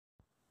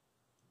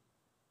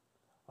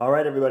All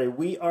right, everybody,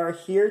 we are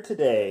here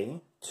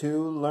today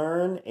to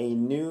learn a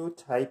new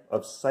type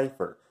of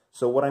cipher.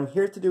 So what I'm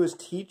here to do is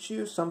teach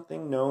you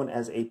something known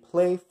as a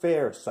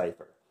Playfair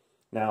Cipher.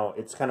 Now,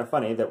 it's kind of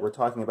funny that we're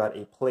talking about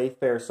a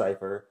Playfair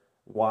Cipher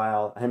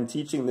while I'm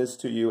teaching this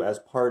to you as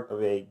part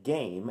of a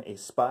game, a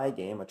spy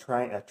game, a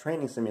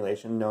training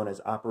simulation known as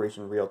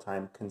Operation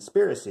Real-Time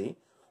Conspiracy,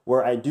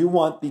 where I do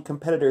want the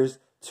competitors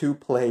to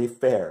play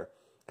fair.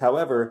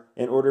 However,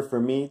 in order for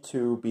me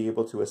to be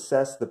able to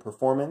assess the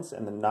performance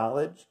and the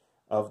knowledge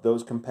of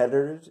those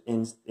competitors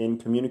in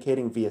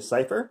communicating via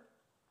cipher,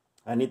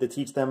 I need to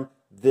teach them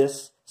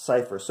this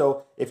cipher.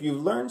 So if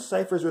you've learned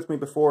ciphers with me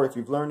before, if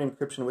you've learned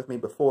encryption with me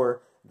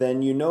before,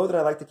 then you know that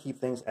I like to keep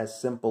things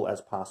as simple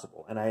as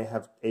possible. And I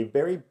have a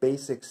very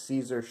basic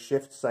Caesar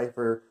shift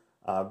cipher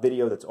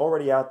video that's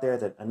already out there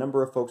that a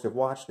number of folks have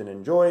watched and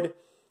enjoyed.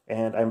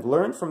 And I've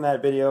learned from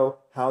that video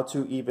how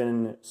to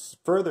even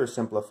further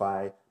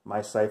simplify my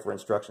cipher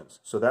instructions.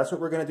 So that's what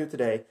we're going to do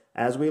today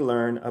as we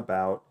learn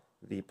about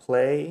the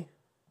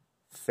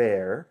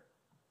Playfair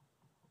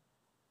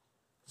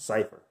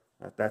Cipher.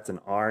 That's an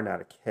R, not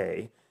a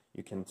K.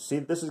 You can see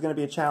this is going to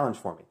be a challenge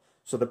for me.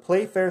 So the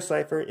Playfair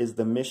Cipher is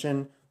the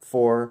mission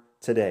for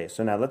today.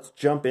 So now let's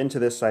jump into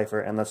this cipher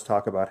and let's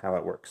talk about how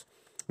it works.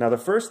 Now the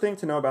first thing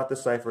to know about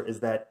this cipher is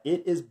that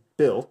it is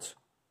built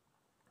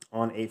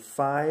on a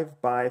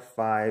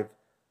 5x5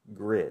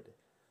 grid.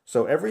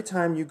 So every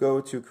time you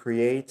go to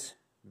create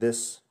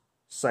this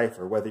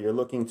cipher, whether you're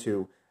looking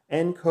to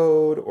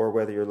encode or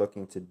whether you're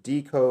looking to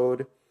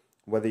decode,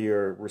 whether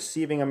you're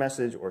receiving a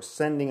message or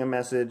sending a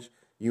message,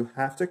 you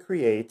have to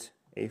create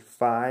a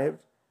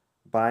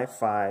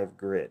 5x5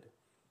 grid.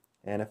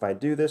 And if I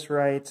do this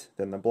right,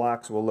 then the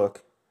blocks will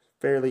look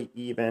fairly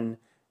even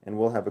and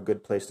we'll have a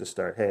good place to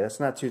start. Hey, that's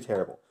not too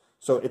terrible.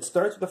 So it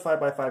starts with a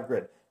 5x5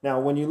 grid. Now,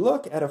 when you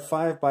look at a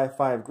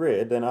 5x5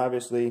 grid, then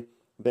obviously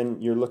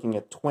you're looking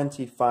at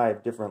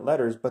 25 different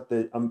letters, but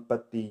the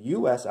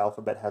US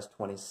alphabet has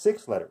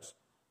 26 letters.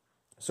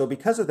 So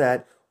because of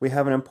that, we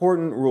have an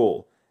important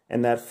rule.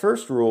 And that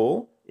first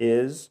rule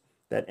is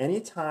that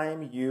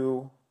anytime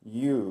you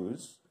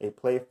use a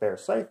Playfair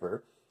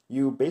cipher,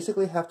 you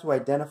basically have to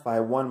identify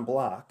one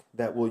block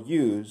that will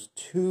use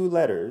two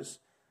letters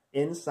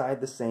inside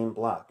the same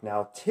block.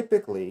 Now,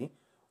 typically,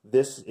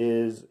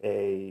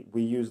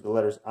 we use the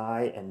letters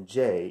I and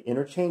J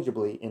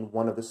interchangeably in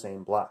one of the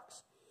same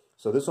blocks.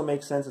 So this will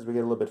make sense as we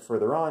get a little bit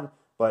further on,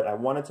 but I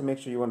wanted to make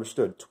sure you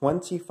understood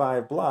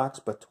 25 blocks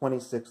but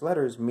 26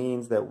 letters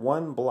means that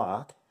one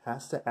block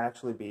has to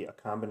actually be a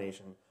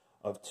combination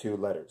of two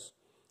letters.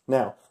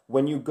 Now,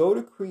 when you go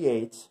to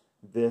create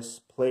this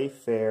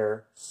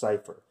Playfair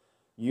cipher,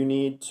 you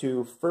need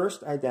to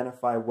first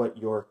identify what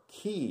your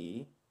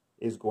key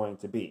is going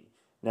to be.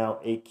 Now,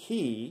 a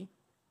key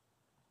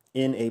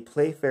in a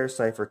Playfair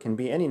cipher can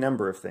be any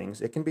number of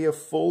things. It can be a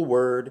full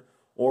word,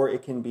 or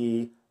it can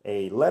be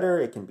a letter,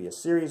 it can be a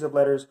series of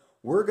letters.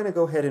 We're going to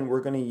go ahead and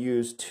we're going to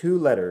use two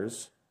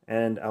letters,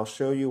 and I'll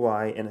show you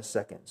why in a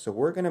second. So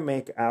we're going to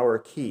make our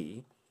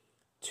key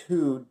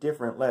two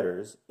different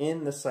letters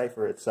in the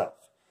cipher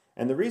itself.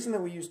 And the reason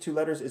that we use two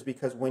letters is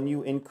because when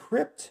you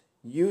encrypt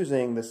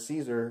using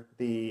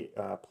the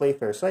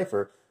Playfair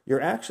cipher,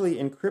 you're actually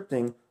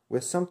encrypting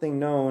with something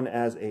known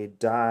as a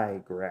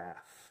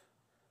digraph.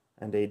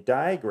 And a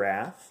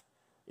digraph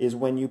is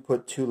when you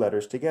put two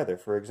letters together.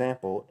 For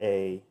example,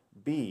 A,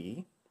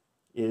 B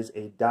is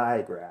a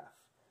digraph.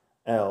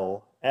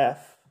 L,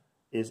 F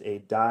is a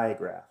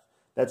digraph.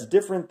 That's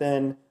different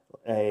than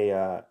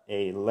a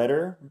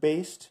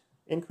letter-based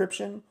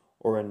encryption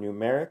or a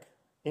numeric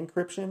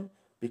encryption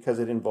because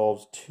it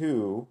involves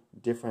two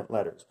different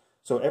letters.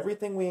 So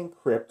everything we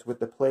encrypt with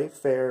the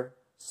Playfair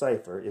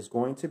cipher is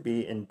going to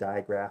be in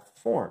digraph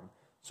form.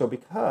 So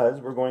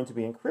because we're going to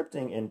be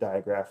encrypting in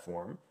digraph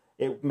form,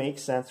 it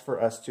makes sense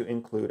for us to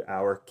include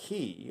our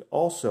key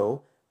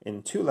also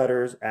in two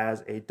letters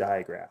as a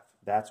digraph.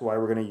 That's why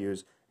we're going to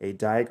use a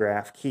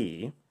digraph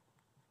key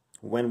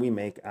when we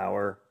make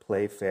our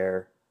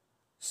Playfair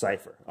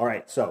cipher. All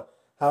right, so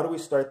how do we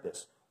start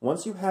this?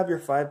 Once you have your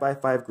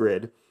 5x5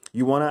 grid,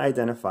 you want to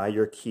identify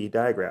your key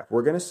digraph.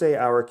 We're going to say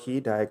our key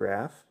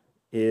digraph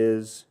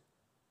is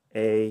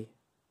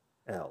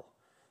AL.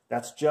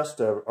 That's just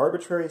an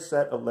arbitrary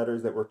set of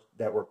letters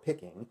that we're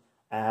picking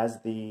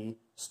as the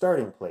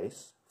starting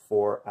place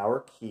for our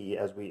key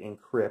as we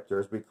encrypt or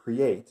as we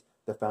create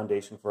the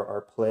foundation for our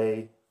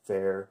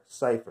Playfair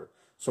cipher.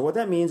 So what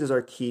that means is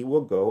our key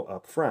will go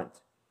up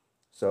front.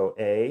 So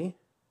A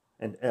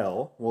and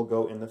L will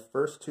go in the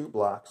first two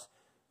blocks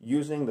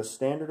using the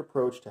standard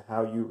approach to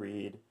how you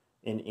read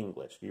in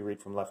English. If you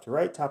read from left to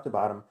right, top to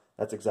bottom,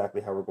 that's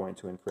exactly how we're going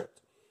to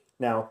encrypt.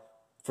 Now,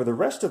 for the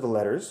rest of the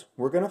letters,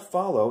 we're going to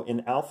follow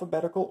in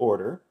alphabetical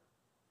order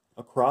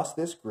across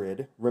this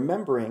grid,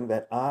 remembering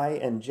that I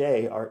and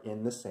J are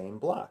in the same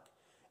block.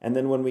 And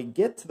then when we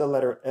get to the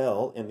letter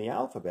L in the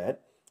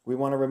alphabet, we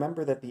want to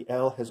remember that the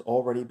L has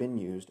already been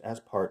used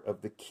as part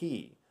of the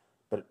key.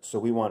 So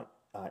we want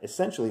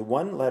essentially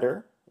one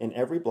letter in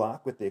every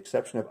block with the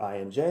exception of I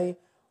and J,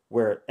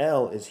 where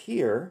L is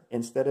here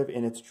instead of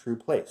in its true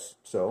place.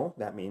 So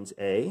that means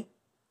A,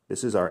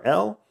 this is our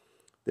L,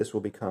 this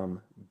will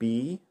become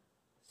B,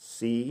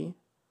 C,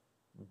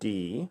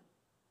 D,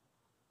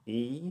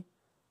 E,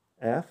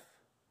 F,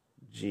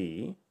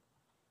 G,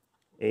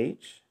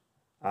 H,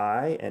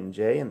 I, and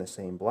J in the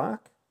same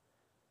block.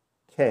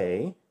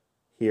 K,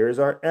 here's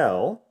our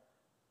L,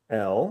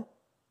 L,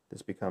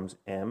 this becomes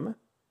M,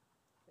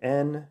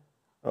 N,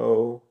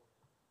 O,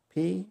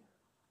 P,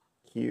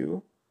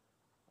 Q,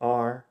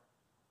 R,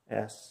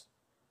 S,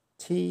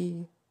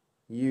 T,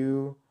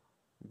 U,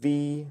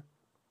 V,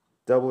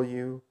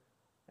 W,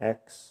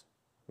 X,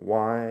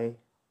 Y,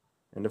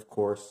 and of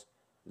course,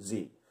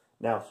 Z.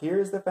 Now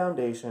here's the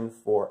foundation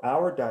for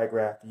our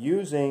digraph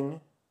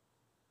using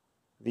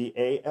the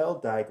AL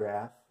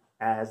digraph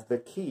as the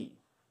key.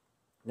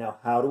 Now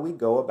how do we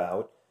go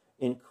about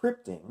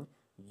encrypting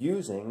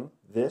using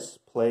this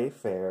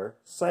Playfair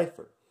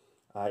cipher?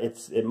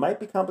 It might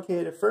be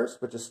complicated at first,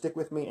 but just stick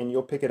with me and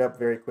you'll pick it up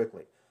very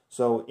quickly.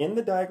 So in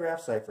the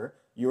digraph cipher,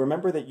 you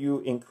remember that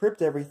you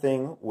encrypt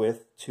everything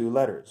with 2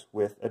 letters,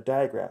 with a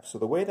digraph. So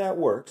the way that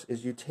works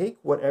is you take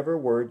whatever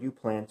word you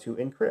plan to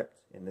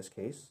encrypt. In this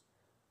case,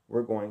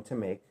 we're going to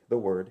make the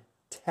word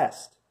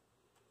test.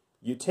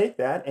 You take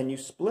that and you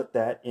split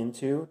that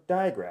into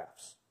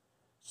digraphs.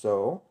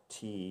 So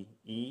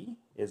TE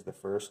is the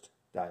first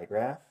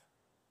digraph,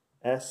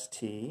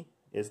 ST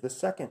is the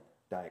second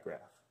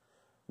digraph.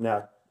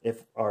 Now,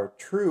 if our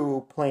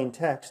true plain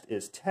text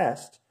is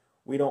test,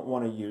 we don't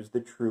want to use the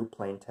true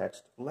plain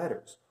text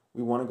letters.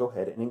 We want to go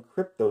ahead and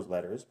encrypt those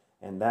letters,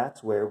 and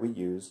that's where we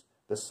use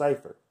the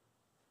cipher.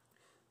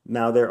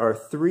 Now, there are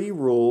 3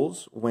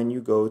 rules when you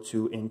go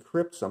to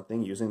encrypt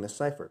something using the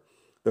cipher.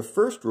 The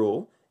first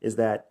rule is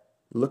that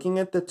looking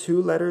at the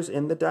 2 letters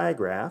in the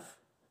digraph,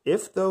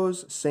 if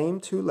those same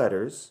 2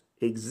 letters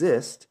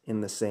exist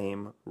in the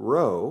same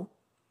row,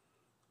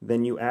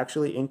 then you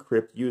actually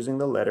encrypt using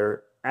the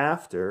letter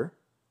after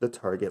the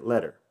target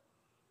letter.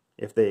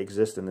 If they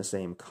exist in the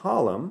same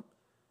column,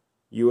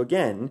 you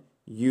again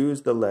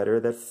use the letter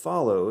that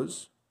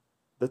follows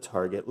the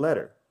target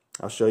letter.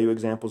 I'll show you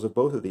examples of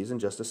both of these in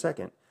just a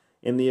second.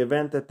 In the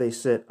event that they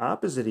sit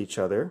opposite each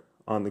other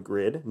on the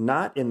grid,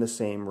 not in the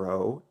same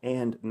row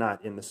and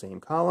not in the same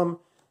column,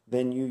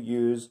 then you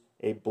use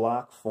a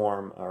block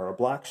form or a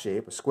block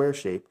shape, a square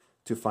shape,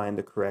 to find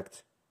the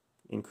correct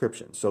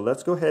encryption. So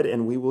let's go ahead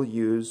and we will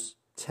use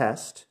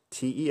test,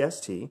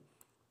 T-E-S-T,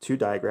 2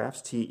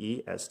 digraphs,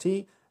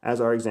 T-E-S-T, as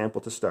our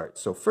example to start.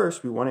 So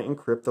first, we want to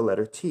encrypt the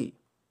letter T.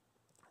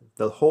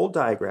 The whole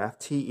digraph,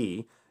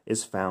 T-E,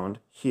 is found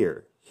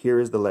here. Here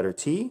is the letter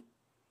T.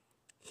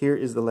 Here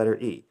is the letter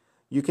E.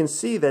 You can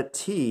see that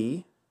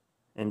T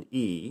and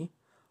E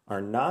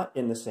are not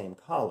in the same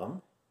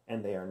column,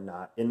 and they are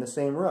not in the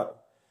same row.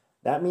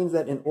 That means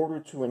that in order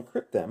to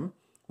encrypt them,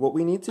 what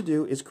we need to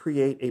do is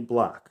create a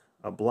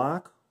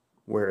block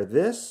where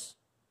this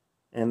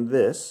and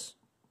this,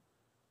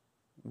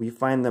 we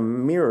find the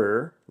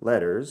mirror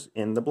letters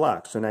in the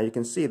block. So now you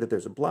can see that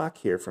there's a block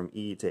here from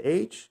E to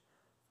H,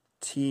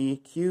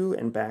 T, Q,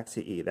 and back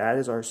to E. That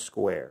is our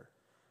square.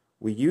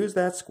 We use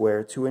that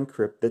square to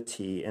encrypt the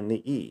T and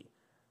the E.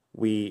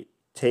 We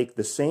take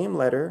the same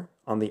letter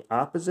on the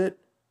opposite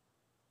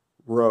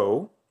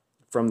row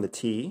from the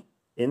T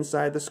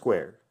inside the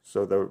square.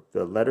 So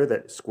the letter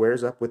that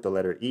squares up with the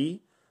letter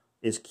E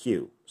is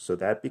Q. So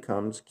that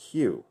becomes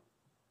Q.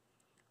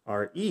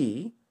 Our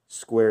E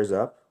squares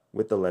up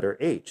with the letter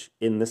H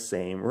in the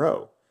same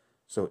row.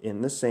 So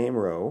in the same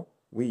row,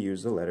 we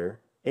use the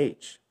letter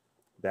H.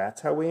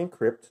 That's how we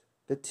encrypt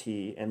the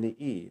T and the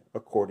E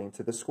according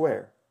to the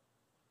square.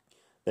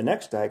 The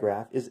next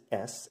digraph is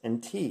S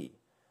and T.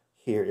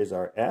 Here is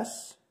our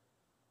S.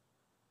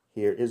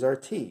 Here is our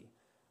T.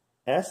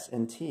 S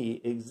and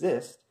T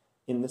exist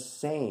in the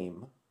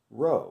same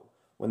row.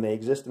 When they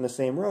exist in the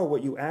same row,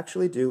 what you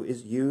actually do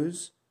is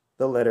use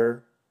the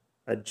letter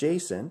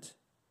adjacent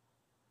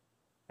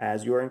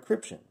as your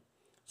encryption.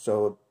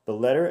 So the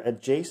letter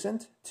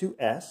adjacent to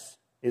S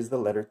is the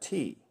letter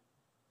T.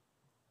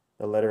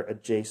 The letter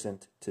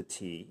adjacent to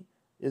T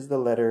is the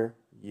letter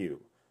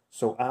U.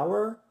 So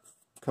our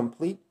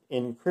complete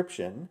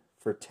encryption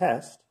for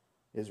test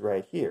is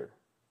right here.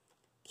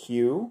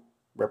 Q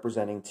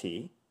representing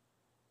T,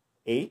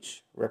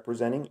 H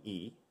representing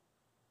E,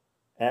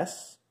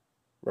 S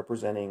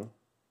representing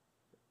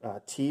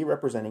T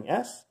representing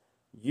S,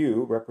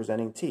 U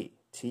representing T,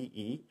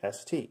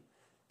 T-E-S-T.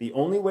 The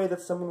only way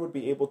that someone would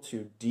be able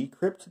to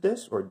decrypt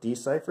this or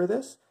decipher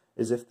this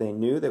is if they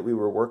knew that we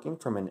were working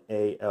from an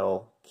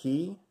AL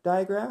key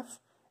digraph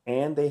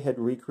and they had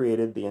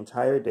recreated the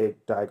entire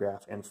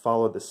digraph and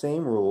followed the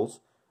same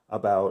rules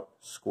about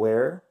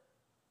square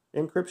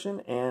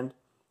encryption and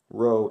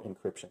row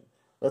encryption.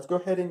 Let's go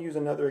ahead and use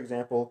another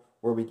example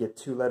where we get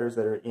 2 letters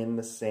that are in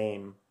the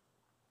same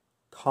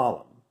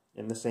column,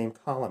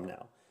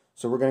 now.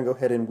 So we're going to go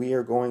ahead and we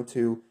are going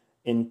to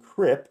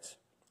encrypt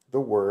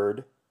the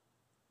word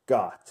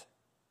got,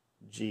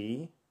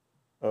 G-O-T.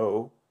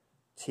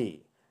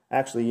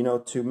 Actually,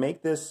 to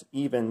make this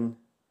even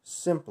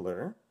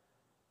simpler,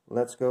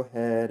 let's go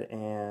ahead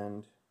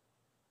and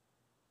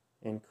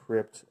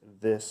encrypt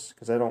this,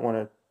 because I don't want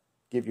to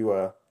give you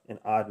an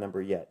odd number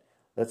yet.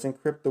 Let's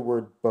encrypt the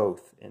word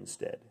both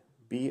instead.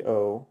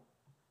 B-O-T-H.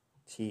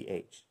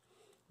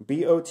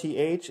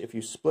 B-O-T-H, if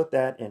you split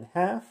that in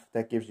half,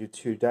 that gives you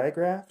two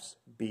digraphs.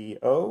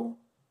 B-O-T-H.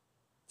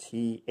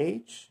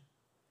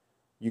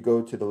 You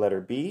go to the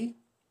letter B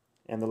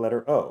and the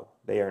letter O.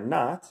 They are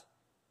not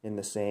in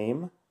the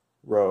same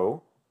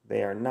row.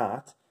 They are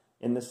not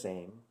in the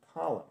same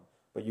column.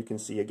 But you can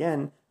see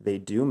again, they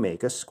do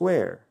make a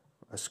square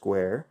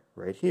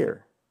right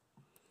here.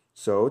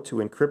 So to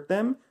encrypt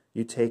them,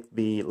 you take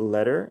the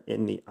letter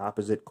in the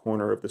opposite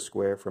corner of the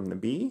square from the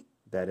B,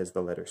 that is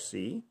the letter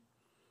C.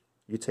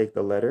 You take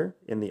the letter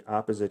in the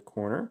opposite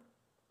corner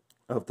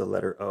of the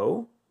letter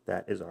O,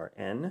 that is our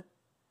N.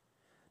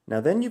 Now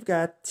then you've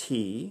got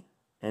T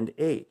and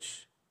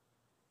H.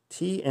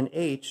 T and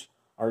H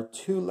are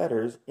two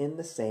letters in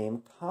the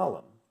same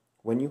column.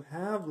 When you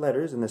have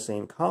letters in the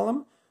same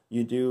column,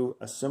 you do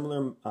a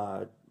similar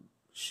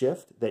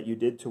shift that you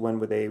did to when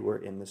they were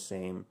in the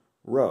same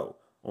row,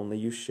 only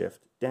you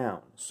shift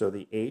down. So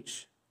the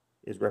H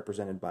is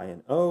represented by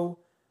an O,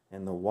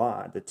 and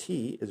the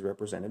T is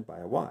represented by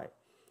a Y.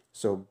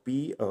 So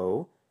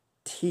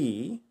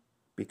B-O-T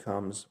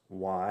becomes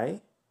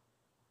Y,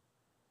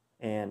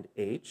 and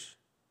H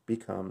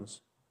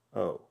becomes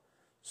O.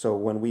 So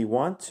when we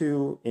want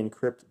to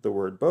encrypt the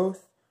word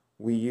both,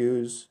 we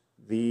use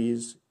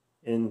these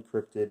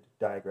encrypted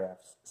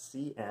digraphs,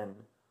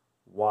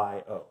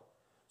 C-N-Y-O.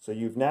 So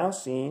you've now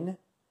seen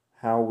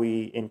how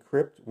we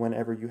encrypt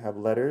whenever you have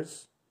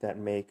letters that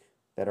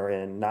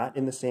are not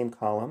in the same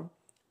column,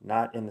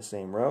 not in the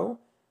same row.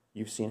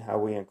 You've seen how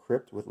we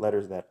encrypt with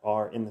letters that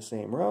are in the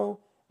same row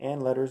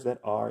and letters that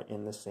are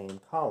in the same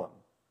column.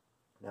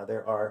 Now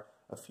there are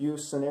a few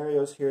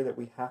scenarios here that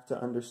we have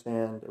to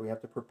understand, that we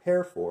have to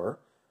prepare for,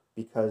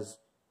 because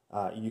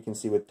you can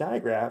see with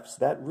digraphs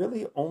that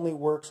really only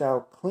works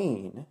out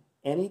clean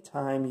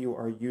anytime you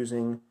are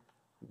using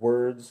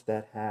words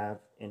that have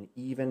an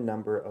even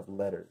number of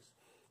letters.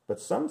 But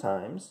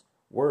sometimes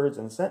words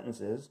and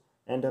sentences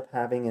end up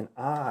having an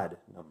odd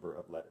number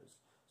of letters.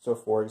 So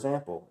for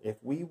example, if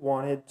we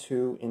wanted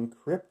to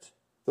encrypt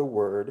the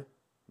word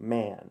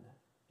man,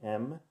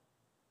 M-A-N,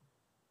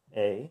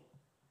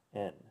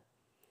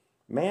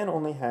 man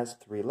only has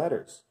 3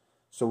 letters.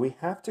 So we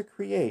have to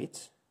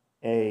create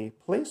a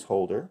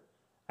placeholder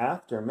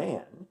after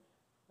man,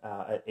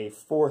 a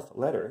 4th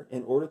letter,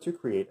 in order to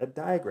create a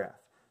digraph.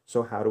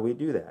 So how do we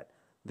do that?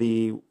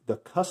 The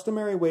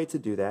customary way to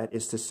do that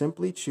is to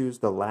simply choose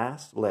the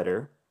last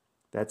letter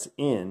that's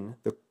in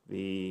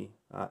the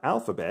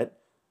alphabet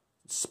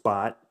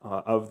spot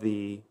of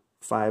the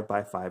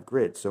 5x5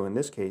 grid. So in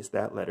this case,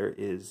 that letter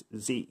is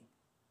Z.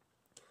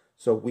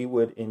 So we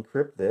would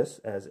encrypt this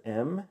as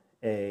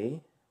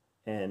M-A-N-Z.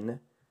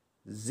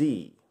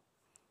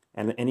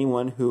 And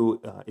anyone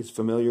who is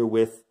familiar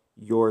with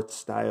your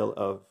style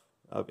of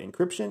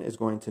encryption is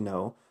going to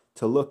know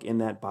to look in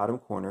that bottom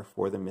corner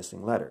for the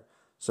missing letter.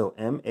 So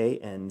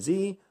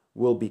M-A-N-Z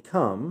will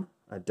become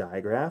a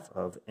digraph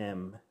of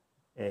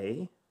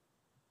M-A-N-Z.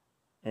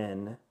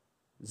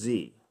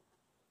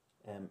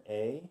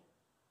 M-A-N-Z.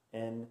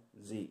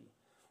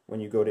 When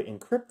you go to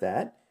encrypt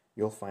that,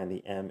 you'll find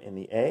the M in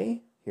the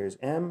A. Here's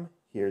M,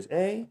 here's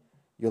A.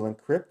 You'll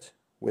encrypt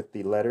with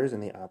the letters in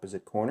the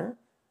opposite corner.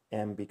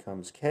 M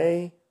becomes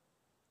K,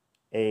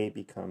 A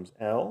becomes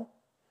L.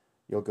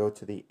 You'll go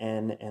to the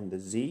N and the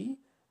Z.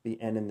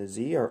 The N and the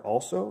Z are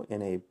also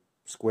in a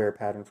square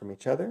pattern from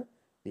each other.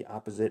 The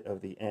opposite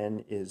of the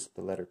N is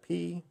the letter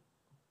P.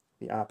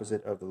 The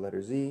opposite of the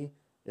letter Z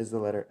is the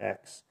letter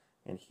X.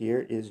 And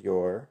here is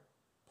your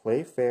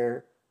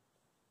Playfair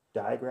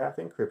digraph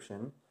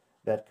encryption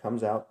that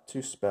comes out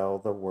to spell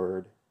the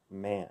word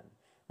man.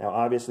 Now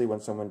obviously when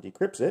someone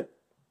decrypts it,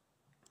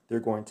 they're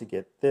going to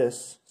get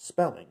this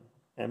spelling,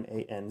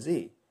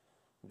 M-A-N-Z.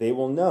 They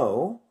will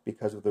know,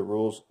 because of the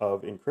rules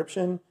of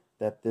encryption,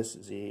 that this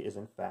Z is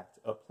in fact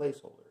a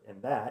placeholder.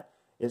 And that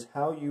is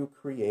how you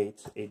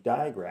create a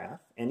digraph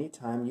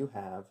anytime you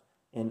have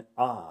an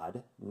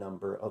odd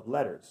number of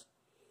letters.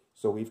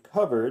 So we've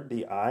covered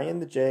the I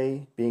and the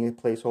J being a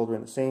placeholder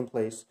in the same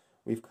place.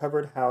 We've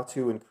covered how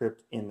to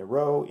encrypt in the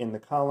row, in the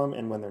column,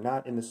 and when they're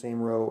not in the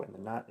same row and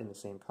they're not in the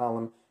same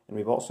column. And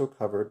we've also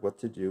covered what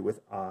to do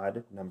with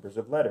odd numbers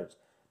of letters.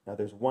 Now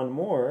there's one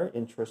more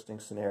interesting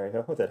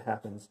scenario that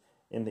happens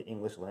in the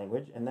English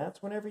language, and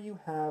that's whenever you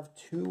have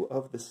 2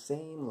 of the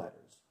same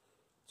letters.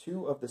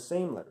 2 of the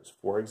same letters.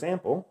 For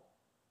example,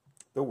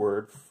 the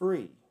word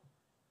free.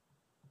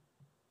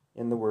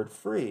 In the word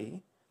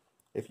free,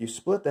 if you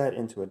split that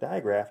into a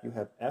digraph, you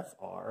have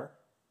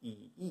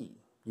F-R-E-E.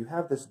 You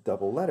have this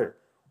double letter.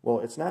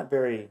 Well, it's not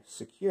very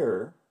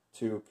secure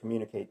to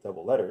communicate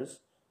double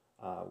letters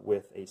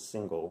with a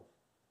single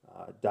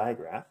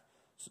digraph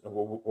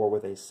or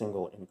with a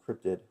single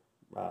encrypted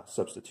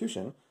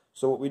substitution.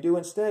 So what we do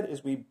instead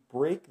is we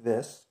break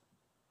this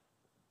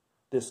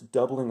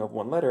doubling of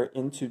one letter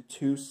into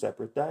 2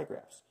 separate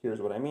digraphs.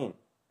 Here's what I mean.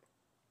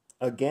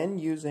 Again,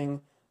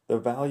 using the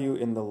value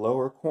in the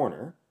lower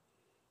corner,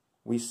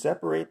 we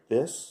separate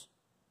this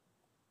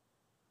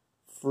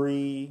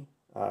free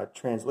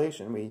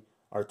translation,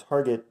 our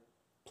target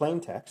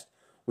plain text,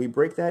 we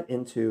break that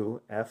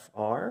into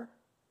FR,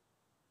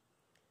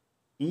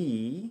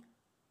 EZ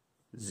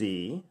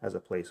as a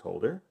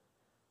placeholder,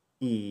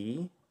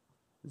 EZ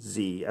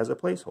as a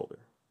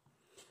placeholder.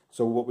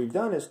 So what we've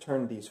done is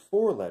turned these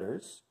 4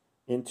 letters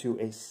into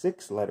a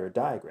 6-letter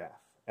digraph.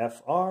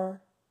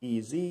 FR,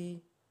 EZ,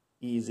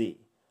 EZ.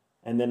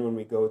 And then when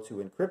we go to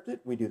encrypt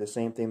it, we do the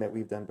same thing that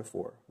we've done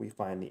before. We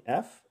find the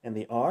F and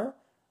the R.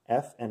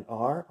 F and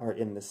R are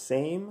in the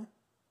same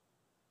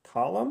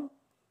column.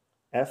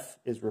 F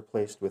is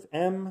replaced with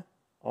M.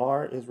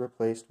 R is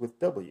replaced with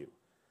W.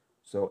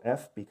 So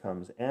F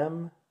becomes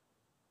M.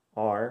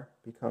 R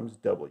becomes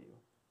W.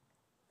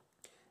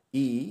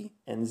 E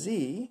and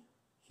Z,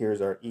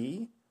 here's our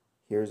E,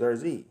 here's our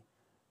Z.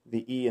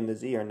 The E and the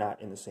Z are not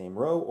in the same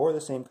row or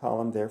the same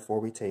column, therefore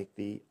we take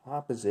the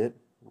opposite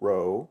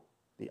row,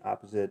 the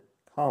opposite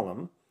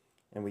column,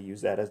 and we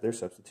use that as their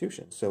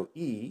substitution. So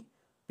E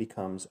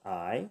becomes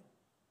I.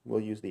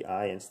 We'll use the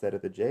I instead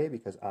of the J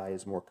because I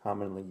is more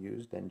commonly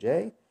used than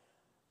J.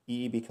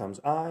 E becomes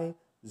I.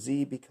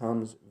 Z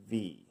becomes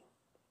V.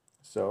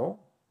 So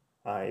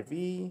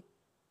IV,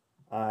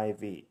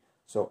 IV.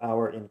 So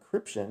our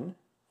encryption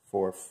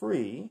for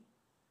free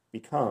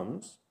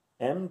becomes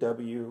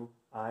MWIV,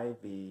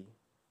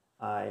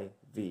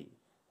 IV.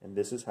 And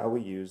this is how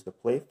we use the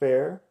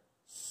Playfair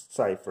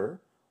Cipher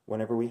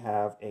whenever we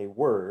have a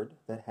word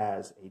that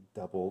has a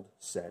doubled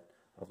set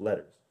of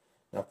letters.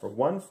 Now for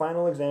one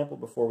final example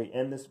before we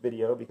end this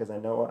video, because I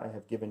know I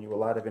have given you a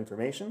lot of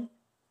information,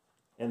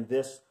 and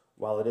this,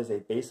 while it is a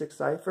basic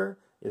cipher,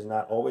 is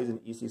not always an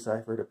easy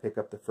cipher to pick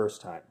up the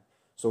first time.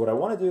 So what I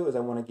want to do is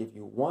I want to give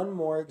you one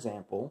more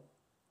example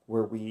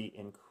where we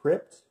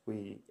encrypt,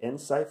 we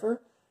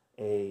encipher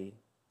a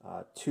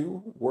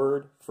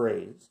 2-word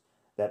phrase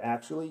that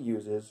actually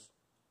uses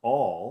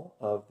all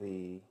of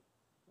the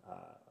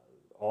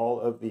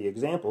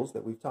examples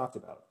that we've talked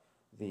about.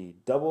 The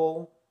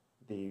double,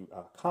 the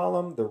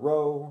column, the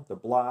row, the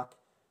block,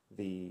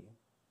 the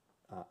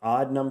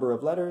odd number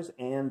of letters,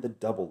 and the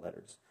double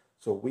letters.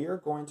 So we are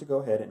going to go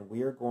ahead and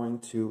we are going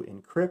to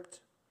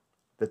encrypt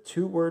the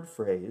 2-word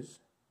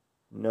phrase,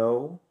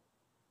 no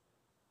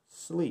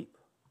sleep.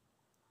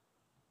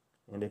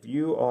 And if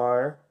you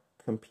are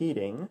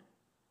competing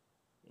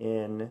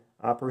in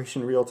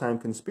Operation Real-Time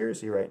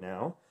Conspiracy right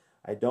now,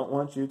 I don't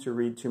want you to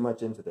read too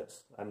much into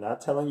this. I'm not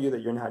telling you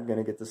that you're not going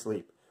to get to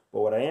sleep. But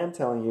what I am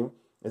telling you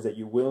is that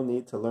you will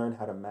need to learn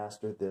how to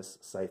master this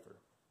cipher.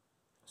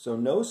 So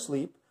no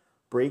sleep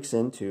breaks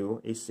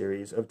into a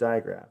series of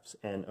digraphs.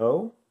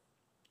 NO,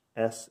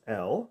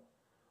 SL.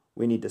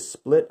 We need to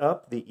split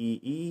up the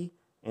EE,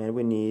 and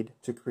we need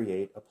to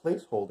create a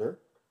placeholder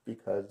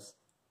because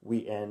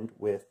we end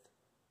with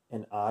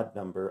an odd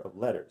number of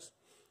letters.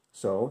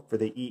 So for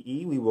the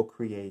EE, we will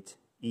create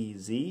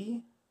EZ,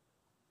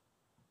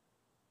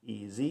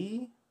 EZ,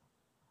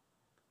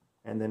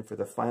 and then for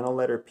the final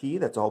letter P,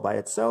 that's all by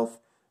itself,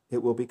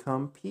 it will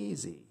become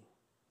PZ.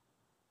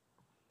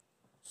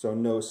 So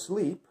no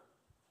sleep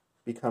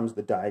becomes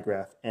the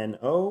digraph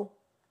NO,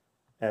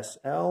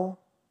 SL,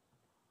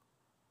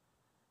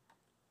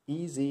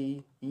 EZ,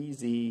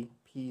 EZ,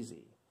 PZ.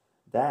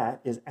 That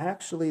is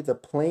actually the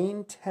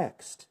plain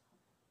text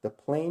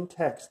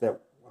that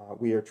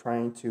we are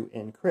trying to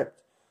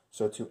encrypt.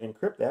 So to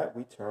encrypt that,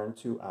 we turn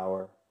to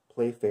our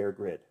Playfair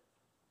grid.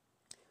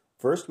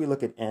 First, we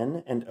look at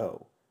N and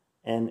O.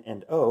 N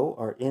and O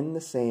are in the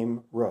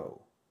same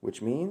row,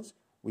 which means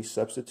we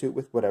substitute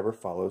with whatever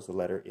follows the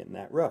letter in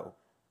that row.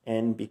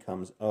 N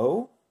becomes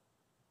O,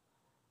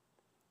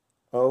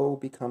 O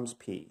becomes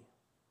P.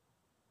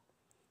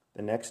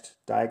 The next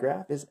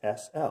digraph is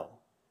SL.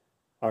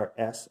 Our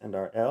S and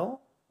our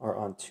L are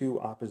on 2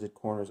 opposite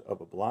corners of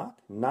a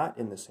block, not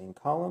in the same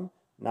column,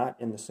 not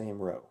in the same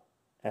row.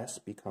 S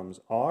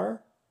becomes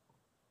R,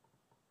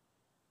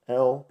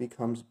 L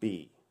becomes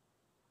B.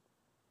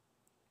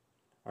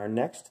 Our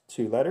next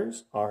 2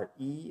 letters are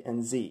E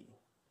and Z.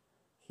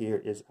 Here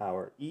is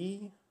our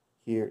E,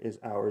 here is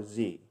our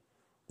Z.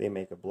 They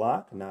make a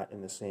block, not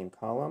in the same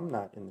column,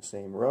 not in the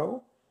same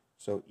row.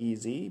 So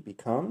EZ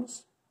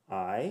becomes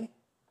I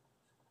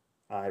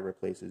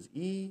replaces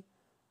E,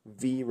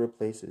 V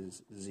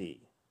replaces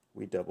Z.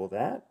 We double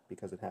that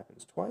because it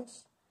happens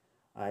twice.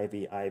 IV,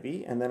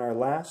 IV, and then our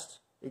last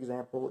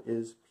example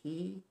is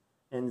P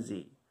and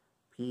Z.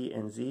 P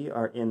and Z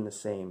are in the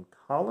same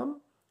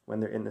column. When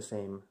they're in the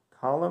same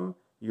column,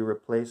 you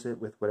replace it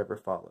with whatever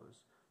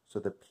follows. So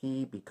the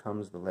P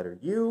becomes the letter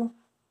U,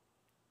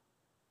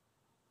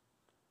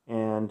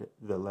 and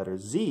the letter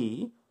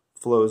Z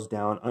flows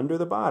down under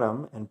the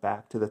bottom and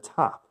back to the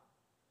top.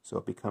 So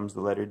it becomes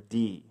the letter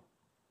D.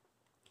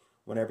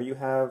 Whenever you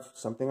have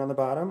something on the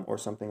bottom or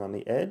something on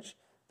the edge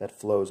that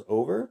flows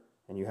over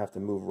and you have to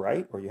move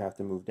right or you have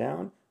to move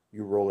down,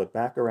 you roll it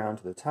back around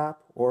to the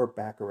top or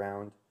back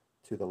around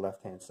to the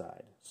left-hand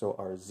side. So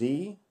our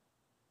Z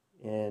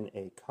in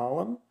a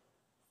column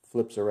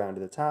flips around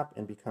to the top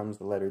and becomes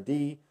the letter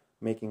D,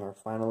 making our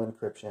final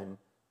encryption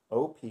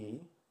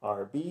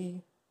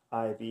OP-RB-IV-IVUD.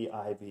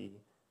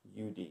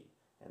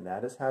 And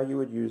that is how you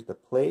would use the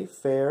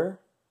Playfair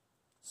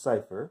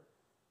Cipher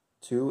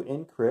to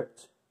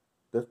encrypt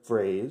the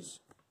phrase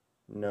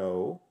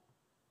 "no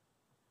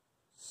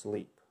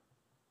sleep."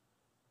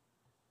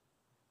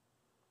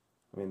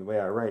 I mean, the way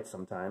I write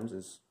sometimes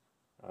is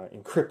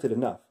encrypted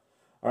enough.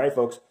 All right,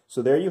 folks,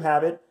 so there you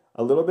have it.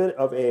 A little bit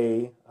of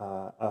a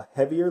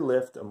heavier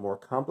lift, a more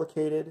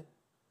complicated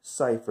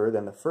cipher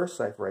than the first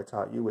cipher I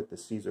taught you with the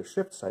Caesar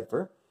shift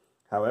cipher.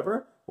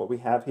 However, what we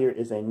have here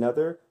is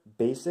another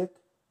basic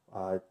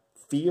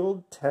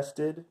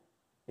field-tested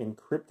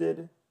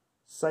encrypted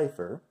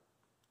cipher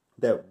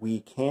that we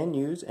can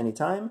use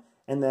anytime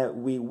and that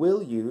we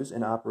will use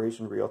in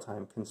Operation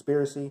Real-Time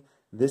Conspiracy.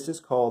 This is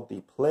called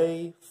the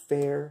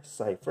Playfair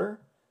Cipher.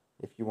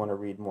 If you want to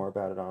read more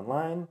about it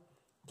online,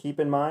 keep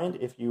in mind,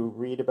 if you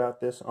read about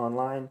this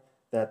online,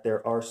 that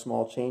there are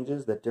small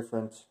changes that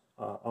different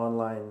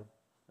online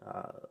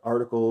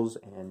articles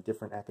and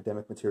different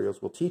academic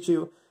materials will teach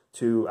you.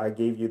 I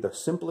gave you the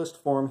simplest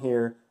form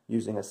here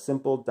using a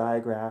simple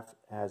digraph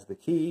as the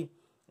key,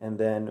 and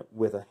then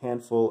with a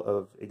handful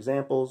of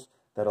examples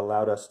that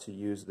allowed us to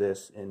use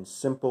this in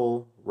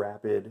simple,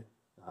 rapid,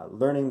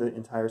 learning the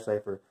entire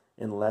cipher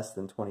in less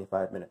than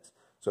 25 minutes.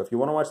 So if you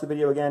want to watch the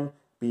video again,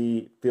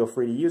 feel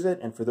free to use it.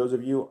 And for those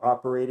of you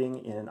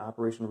operating in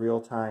Operation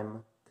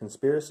Real-Time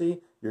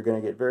Conspiracy, you're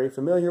going to get very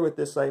familiar with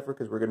this cipher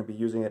because we're going to be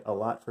using it a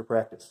lot for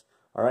practice.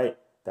 All right,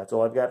 that's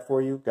all I've got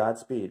for you.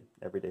 Godspeed,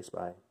 Everyday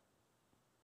Spy.